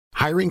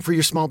Hiring for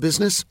your small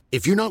business?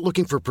 If you're not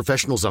looking for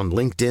professionals on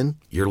LinkedIn,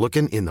 you're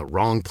looking in the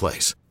wrong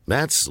place.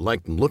 That's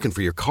like looking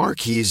for your car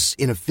keys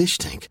in a fish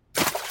tank.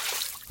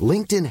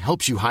 LinkedIn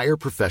helps you hire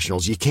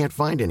professionals you can't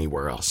find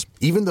anywhere else,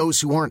 even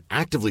those who aren't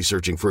actively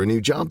searching for a new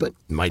job but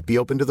might be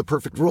open to the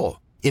perfect role.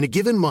 In a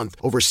given month,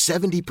 over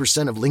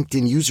 70% of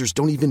LinkedIn users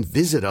don't even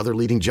visit other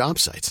leading job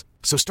sites.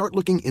 So start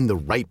looking in the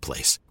right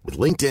place. With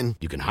LinkedIn,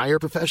 you can hire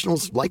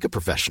professionals like a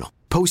professional.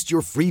 Post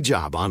your free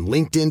job on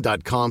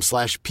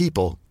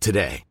linkedin.com/people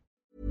today.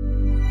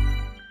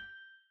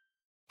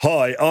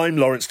 Hi, I'm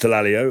Lawrence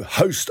Dallaglio,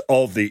 host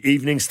of the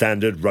Evening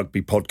Standard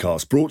Rugby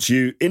Podcast, brought to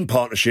you in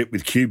partnership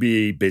with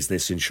QBE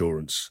Business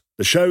Insurance.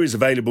 The show is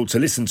available to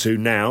listen to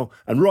now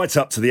and right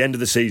up to the end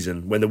of the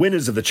season, when the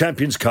winners of the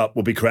Champions Cup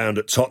will be crowned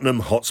at Tottenham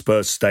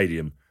Hotspur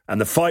Stadium,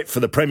 and the fight for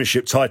the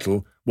Premiership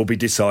title will be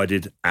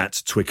decided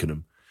at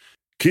Twickenham.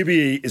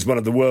 QBE is one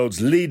of the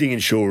world's leading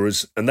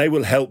insurers, and they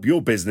will help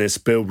your business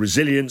build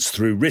resilience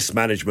through risk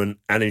management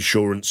and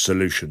insurance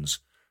solutions.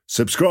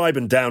 Subscribe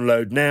and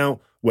download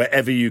now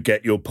wherever you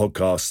get your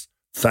podcasts.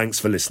 Thanks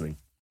for listening.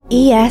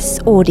 ES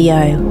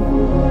Audio.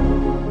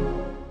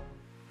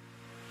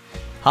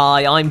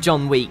 Hi, I'm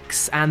John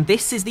Weeks, and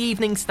this is the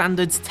Evening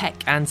Standard's Tech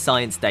and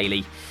Science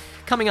Daily.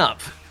 Coming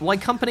up, why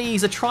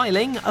companies are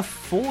trialling a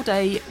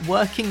 4-day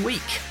working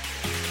week.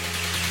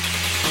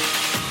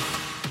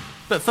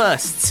 But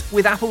first,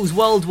 with Apple's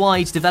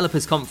Worldwide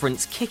Developers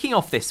Conference kicking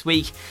off this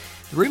week,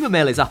 the rumour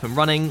mill is up and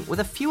running with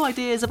a few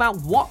ideas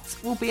about what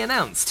will be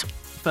announced.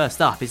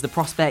 First up is the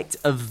prospect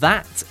of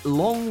that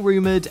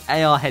long-rumoured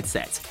AR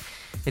headset.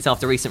 It's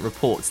after recent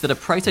reports that a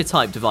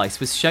prototype device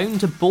was shown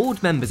to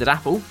board members at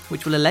Apple,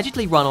 which will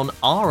allegedly run on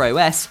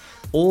ROS,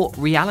 or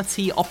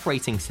Reality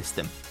Operating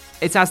System.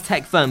 It's as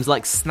tech firms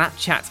like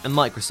Snapchat and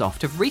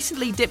Microsoft have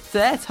recently dipped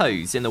their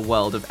toes in the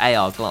world of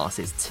AR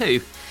glasses too.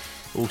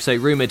 Also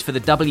rumoured for the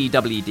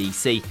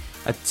WWDC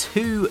are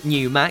 2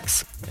 new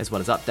Macs, as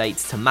well as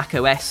updates to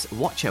macOS,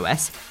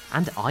 watchOS,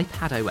 and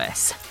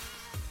iPadOS.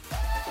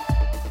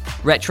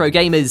 Retro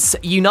gamers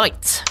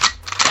unite!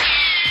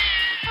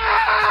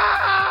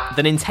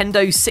 The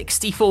Nintendo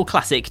 64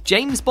 classic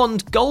James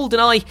Bond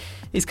GoldenEye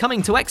is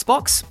coming to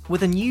Xbox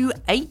with a new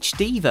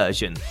HD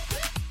version.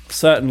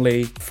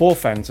 Certainly, for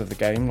fans of the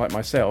game like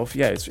myself,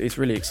 it's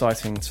really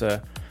exciting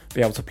to be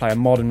able to play a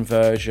modern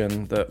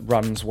version that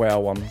runs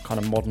well on kind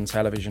of modern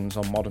televisions,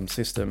 on modern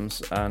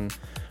systems, and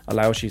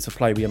allows you to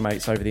play with your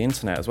mates over the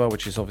internet as well,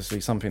 which is obviously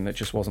something that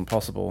just wasn't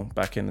possible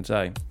back in the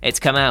day. It's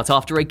come out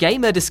after a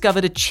gamer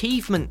discovered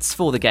achievements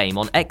for the game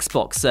on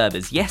Xbox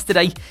servers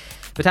yesterday.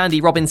 But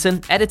Andy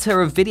Robinson,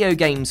 editor of Video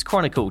Games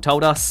Chronicle,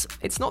 told us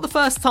it's not the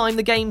first time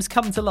the game's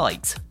come to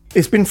light.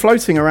 It's been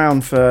floating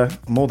around for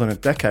more than a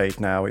decade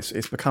now.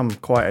 It's become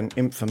quite an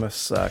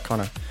infamous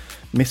kind of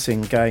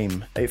missing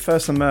game. It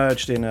first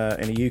emerged in a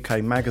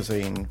UK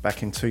magazine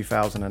back in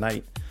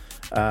 2008.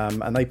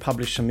 And they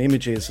published some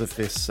images of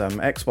this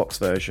Xbox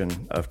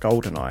version of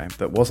GoldenEye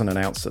that wasn't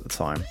announced at the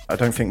time. I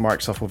don't think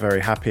Microsoft were very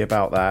happy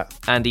about that.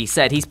 Andy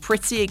said he's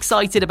pretty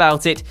excited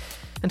about it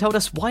and told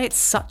us why it's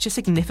such a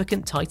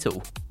significant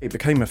title. It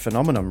became a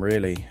phenomenon,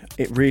 really.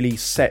 It really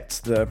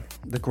set the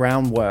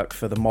groundwork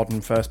for the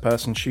modern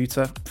first-person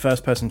shooter.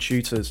 First-person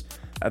shooters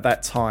at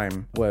that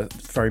time were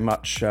very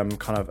much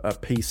kind of a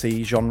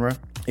PC genre.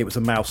 It was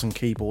a mouse and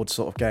keyboard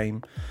sort of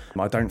game.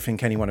 I don't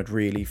think anyone had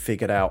really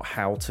figured out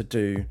how to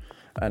do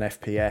an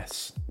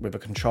FPS with a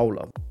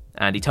controller.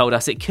 And he told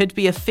us it could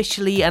be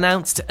officially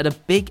announced at a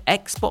big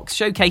Xbox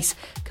showcase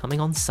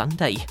coming on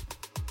Sunday.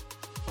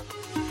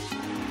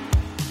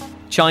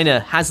 China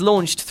has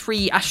launched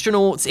 3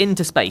 astronauts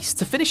into space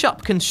to finish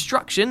up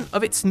construction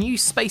of its new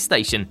space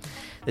station.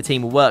 The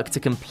team will work to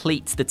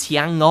complete the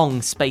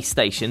Tiangong space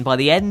station by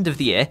the end of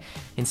the year,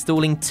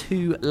 installing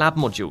 2 lab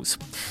modules.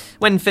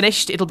 When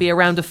finished, it'll be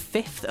around a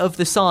fifth of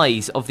the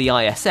size of the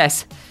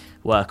ISS.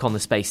 Work on the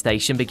space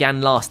station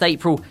began last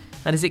April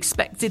and is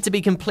expected to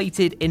be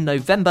completed in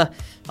November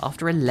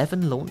after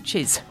 11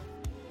 launches.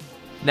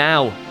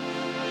 Now,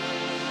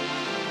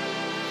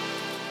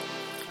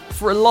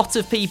 for a lot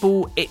of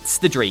people, it's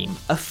the dream.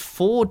 A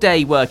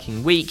 4-day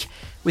working week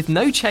with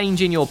no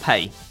change in your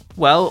pay.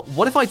 Well,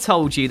 what if I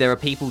told you there are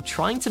people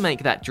trying to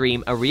make that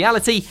dream a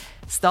reality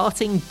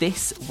starting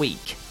this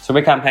week? So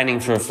we're campaigning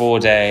for a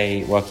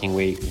 4-day working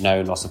week with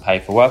no loss of pay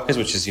for workers,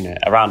 which is,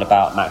 around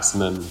about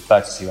maximum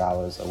 32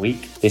 hours a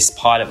week. This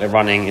pilot we're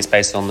running is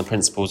based on the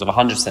principles of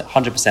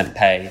 100%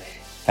 pay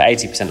for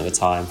 80% of the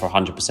time for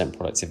 100%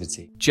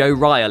 productivity. Joe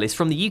Ryle is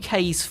from the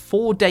UK's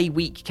 4-day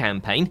week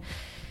campaign.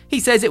 He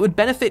says it would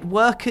benefit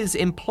workers,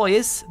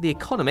 employers, the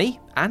economy,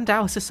 and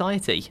our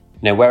society.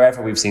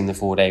 Wherever we've seen the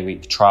 4-day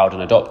week trialled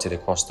and adopted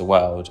across the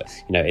world,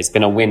 it's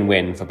been a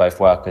win-win for both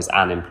workers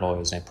and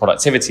employers.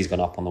 Productivity's gone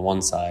up on the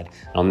one side,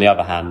 and on the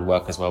other hand,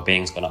 workers'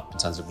 well-being's gone up in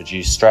terms of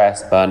reduced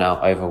stress,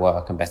 burnout,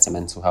 overwork, and better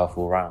mental health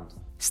all round.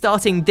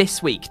 Starting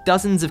this week,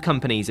 dozens of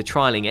companies are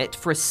trialling it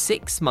for a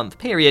 6-month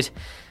period.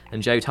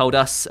 And Joe told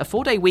us a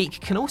 4-day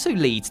week can also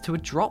lead to a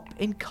drop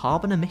in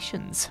carbon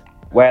emissions.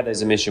 Where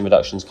those emission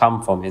reductions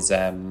come from is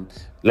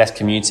less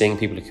commuting.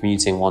 People are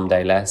commuting one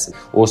day less.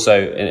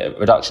 Also, a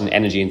reduction in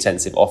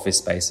energy-intensive office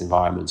space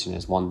environments.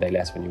 It's one day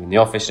less when you're in the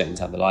office, you don't need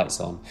to have the lights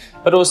on.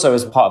 But also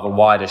as part of a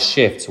wider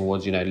shift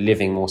towards,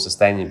 living more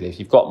sustainably. If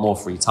you've got more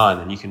free time,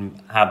 then you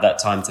can have that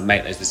time to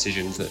make those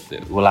decisions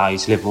that will allow you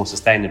to live more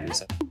sustainably.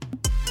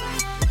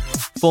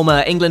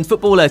 Former England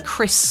footballer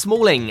Chris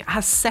Smalling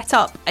has set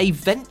up a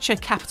venture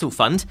capital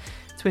fund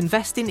to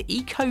invest in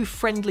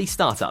eco-friendly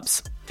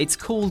startups. It's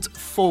called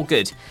For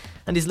Good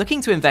and is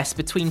looking to invest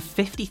between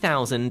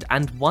 £50,000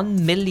 and £1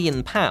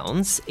 million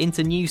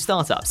into new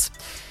startups.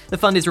 The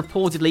fund is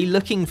reportedly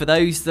looking for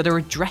those that are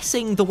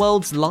addressing the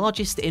world's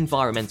largest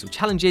environmental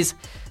challenges,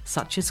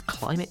 such as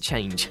climate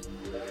change.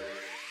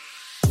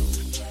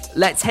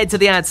 Let's head to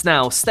the ads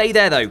now. Stay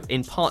there though.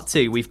 In part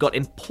 2, we've got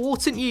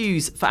important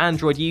news for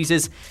Android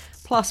users,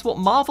 plus what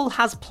Marvel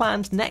has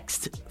planned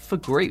next for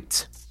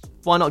Groot.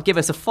 Why not give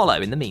us a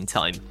follow in the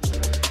meantime?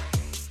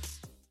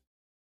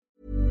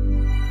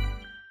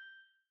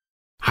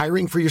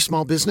 Hiring for your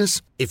small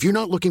business? If you're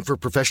not looking for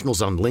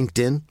professionals on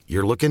LinkedIn,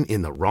 you're looking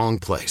in the wrong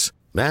place.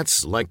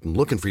 That's like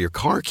looking for your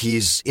car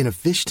keys in a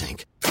fish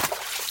tank.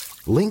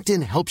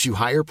 LinkedIn helps you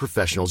hire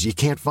professionals you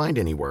can't find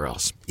anywhere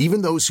else,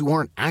 even those who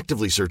aren't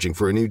actively searching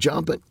for a new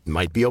job but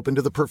might be open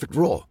to the perfect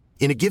role.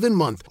 In a given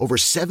month, over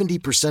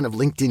 70% of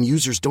LinkedIn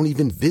users don't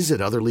even visit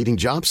other leading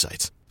job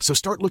sites. So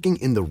start looking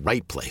in the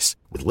right place.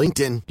 With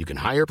LinkedIn, you can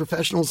hire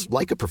professionals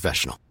like a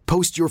professional.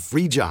 Post your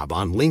free job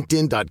on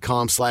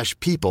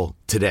linkedin.com/people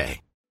today.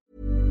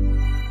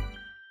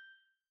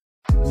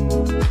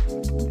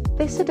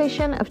 This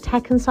edition of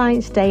Tech and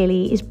Science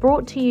Daily is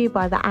brought to you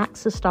by the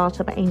AXA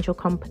Startup Angel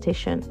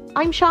Competition.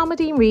 I'm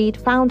Sharmadean Reid,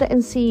 founder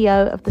and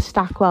CEO of The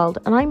Stack World,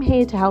 and I'm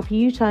here to help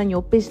you turn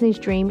your business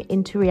dream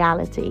into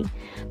reality.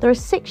 There are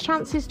 6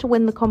 chances to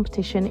win the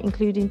competition,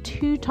 including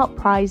 2 top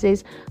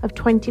prizes of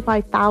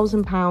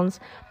 £25,000,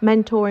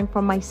 mentoring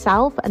from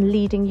myself and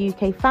leading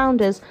UK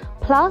founders,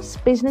 plus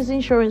business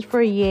insurance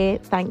for a year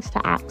thanks to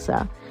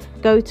AXA.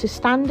 Go to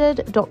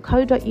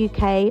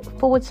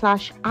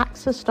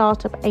standard.co.uk/AXA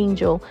Startup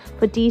Angel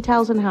for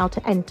details on how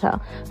to enter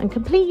and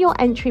complete your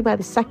entry by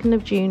the 2nd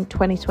of June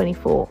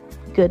 2024.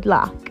 Good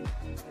luck.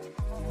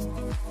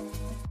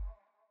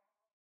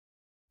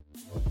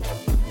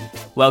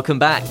 Welcome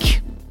back.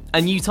 A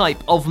new type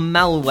of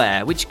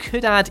malware, which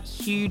could add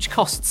huge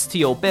costs to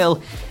your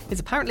bill, is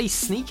apparently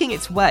sneaking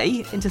its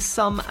way into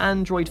some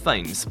Android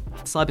phones.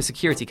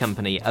 Cybersecurity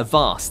company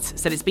Avast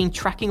said it's been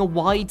tracking a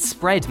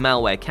widespread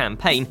malware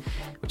campaign,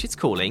 which it's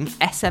calling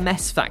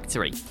SMS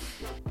Factory.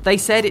 They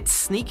said it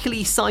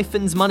sneakily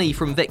siphons money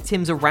from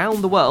victims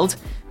around the world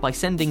by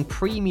sending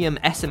premium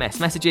SMS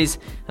messages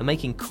and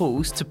making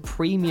calls to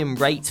premium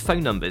rate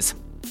phone numbers.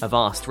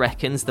 Avast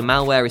reckons the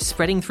malware is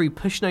spreading through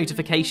push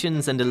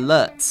notifications and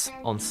alerts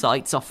on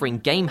sites offering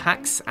game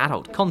hacks,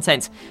 adult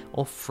content,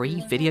 or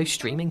free video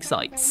streaming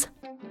sites.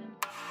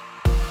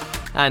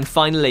 And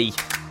finally,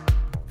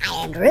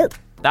 I am Groot.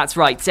 That's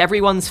right,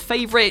 everyone's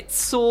favourite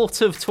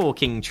sort of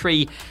talking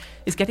tree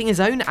is getting his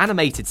own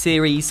animated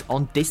series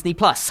on Disney+.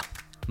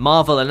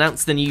 Marvel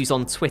announced the news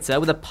on Twitter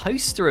with a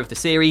poster of the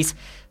series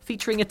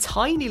featuring a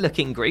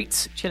tiny-looking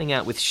Groot chilling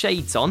out with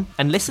shades on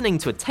and listening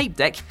to a tape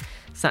deck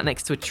sat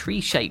next to a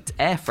tree-shaped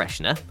air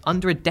freshener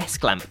under a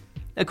desk lamp.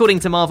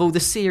 According to Marvel, the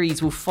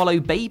series will follow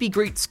baby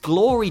Groot's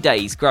glory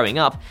days growing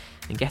up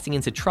and getting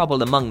into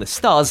trouble among the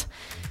stars,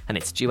 and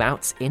it's due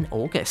out in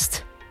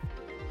August.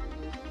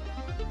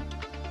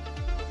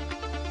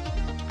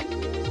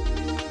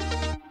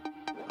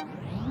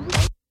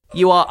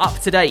 You are up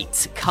to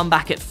date. Come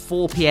back at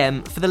 4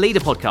 p.m. for the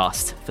Leader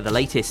podcast for the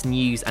latest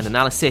news and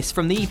analysis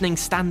from the Evening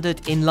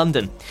Standard in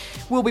London.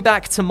 We'll be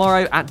back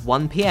tomorrow at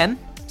 1 p.m.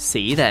 See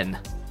you then.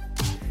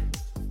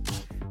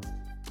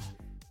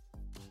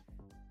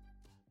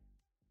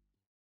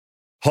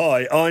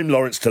 Hi, I'm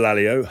Lawrence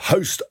Dallaglio,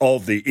 host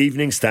of the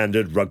Evening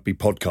Standard Rugby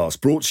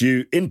podcast, brought to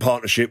you in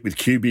partnership with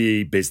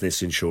QBE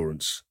Business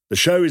Insurance. The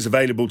show is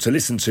available to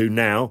listen to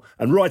now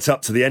and right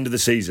up to the end of the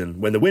season,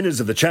 when the winners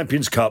of the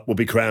Champions Cup will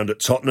be crowned at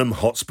Tottenham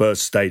Hotspur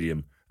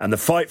Stadium, and the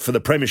fight for the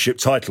Premiership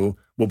title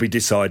will be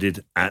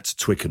decided at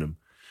Twickenham.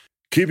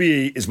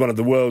 QBE is one of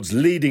the world's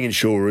leading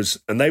insurers,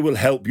 and they will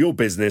help your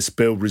business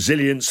build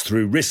resilience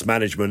through risk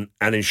management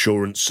and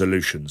insurance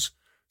solutions.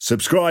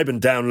 Subscribe and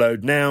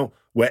download now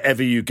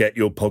wherever you get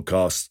your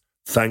podcasts.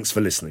 Thanks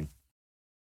for listening.